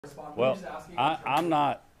Well, I'm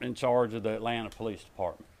not in charge of the Atlanta Police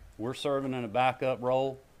Department. We're serving in a backup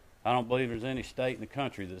role. I don't believe there's any state in the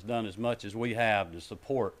country that's done as much as we have to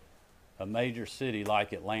support a major city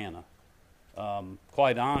like Atlanta.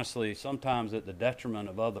 Quite honestly, sometimes at the detriment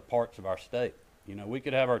of other parts of our state. You know, we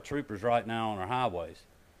could have our troopers right now on our highways.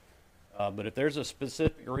 But if there's a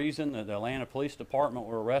specific reason that the Atlanta Police Department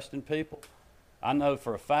were arresting people, I know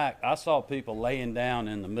for a fact I saw people laying down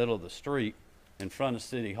in the middle of the street in front of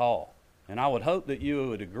City Hall. And I would hope that you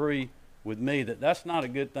would agree with me that that's not a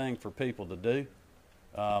good thing for people to do.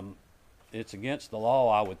 It's against the law,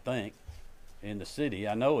 I would think, in the city.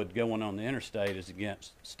 I know it going on the interstate is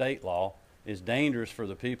against state law. It's dangerous for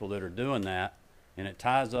the people that are doing that, and it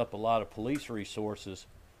ties up a lot of police resources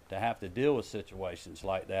to have to deal with situations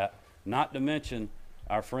like that, not to mention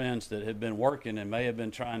our friends that have been working and may have been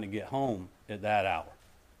trying to get home at that hour,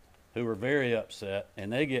 who are very upset,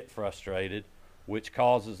 and they get frustrated, which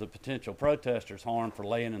causes the potential protesters harm for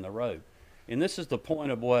laying in the road. And this is the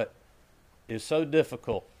point of what is so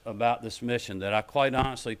difficult about this mission that I quite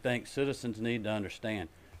honestly think citizens need to understand.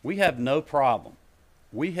 We have no problem.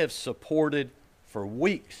 We have supported for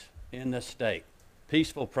weeks in this state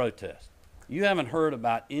peaceful protest. You haven't heard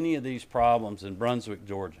about any of these problems in Brunswick,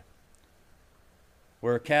 Georgia,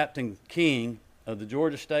 where Captain King of the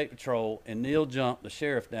Georgia State Patrol and Neil Jump, the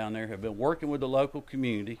sheriff down there, have been working with the local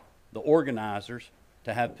community, the organizers,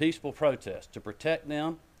 to have peaceful protests, to protect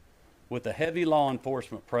them with a heavy law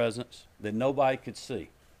enforcement presence that nobody could see.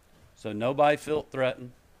 So nobody felt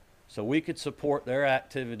threatened, so we could support their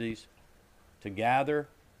activities to gather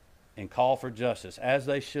and call for justice, as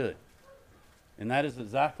they should. And that is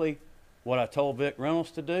exactly what I told Vic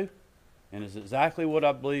Reynolds to do, and is exactly what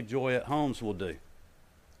I believe Joyette Holmes will do.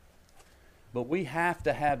 But we have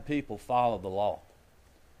to have people follow the law.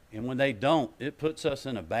 And when they don't, it puts us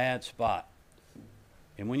in a bad spot.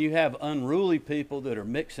 And when you have unruly people that are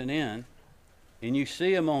mixing in, and you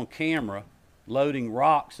see them on camera loading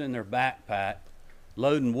rocks in their backpack,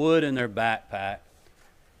 loading wood in their backpack,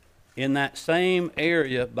 in that same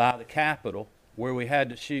area by the Capitol where we had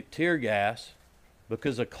to shoot tear gas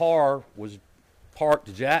because a car was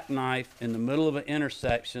parked jackknife in the middle of an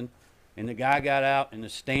intersection, and the guy got out and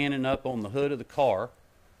is standing up on the hood of the car,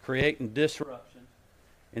 creating disruption.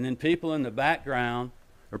 And then people in the background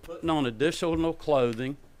are putting on additional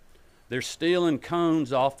clothing. They're stealing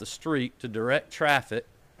cones off the street to direct traffic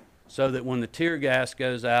so that when the tear gas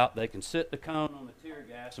goes out, they can sit the cone on the tear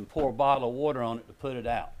gas and pour a bottle of water on it to put it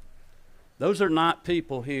out. Those are not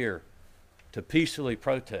people here to peacefully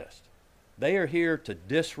protest. They are here to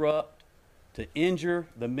disrupt, to injure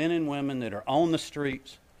the men and women that are on the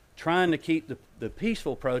streets trying to keep the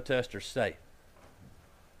peaceful protesters safe.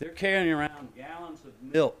 They're carrying around gallons of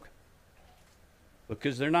milk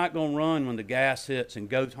because they're not going to run when the gas hits and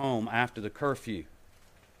go home after the curfew.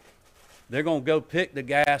 They're going to go pick the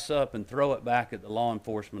gas up and throw it back at the law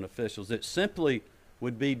enforcement officials. It simply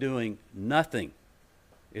would be doing nothing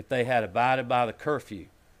if they had abided by the curfew.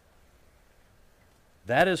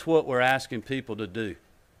 That is what we're asking people to do.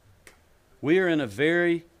 We are in a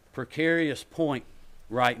very precarious point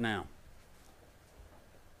right now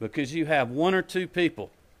because you have one or two people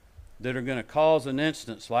that are going to cause an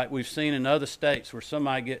instance like we've seen in other states where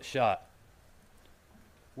somebody gets shot.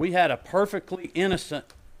 We had a perfectly innocent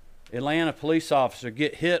Atlanta police officer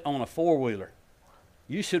get hit on a four-wheeler.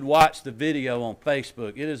 You should watch the video on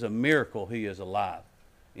Facebook. It is a miracle he is alive.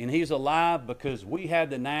 And he's alive because we had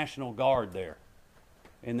the National Guard there.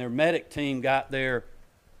 And their medic team got there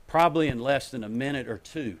probably in less than a minute or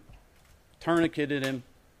two, tourniqueted him,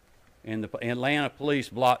 and the Atlanta police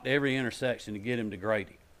blocked every intersection to get him to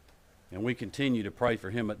Grady. And we continue to pray for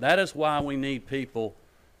him. But that is why we need people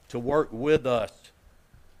to work with us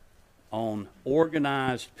on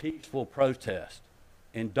organized, peaceful protest.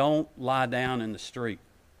 And don't lie down in the street.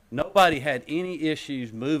 Nobody had any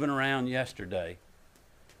issues moving around yesterday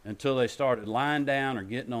until they started lying down or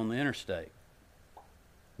getting on the interstate.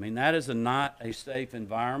 I mean, that is not a safe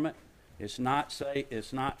environment. It's not safe.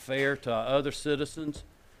 It's not fair to other citizens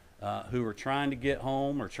who are trying to get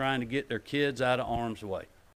home or trying to get their kids out of harm's way.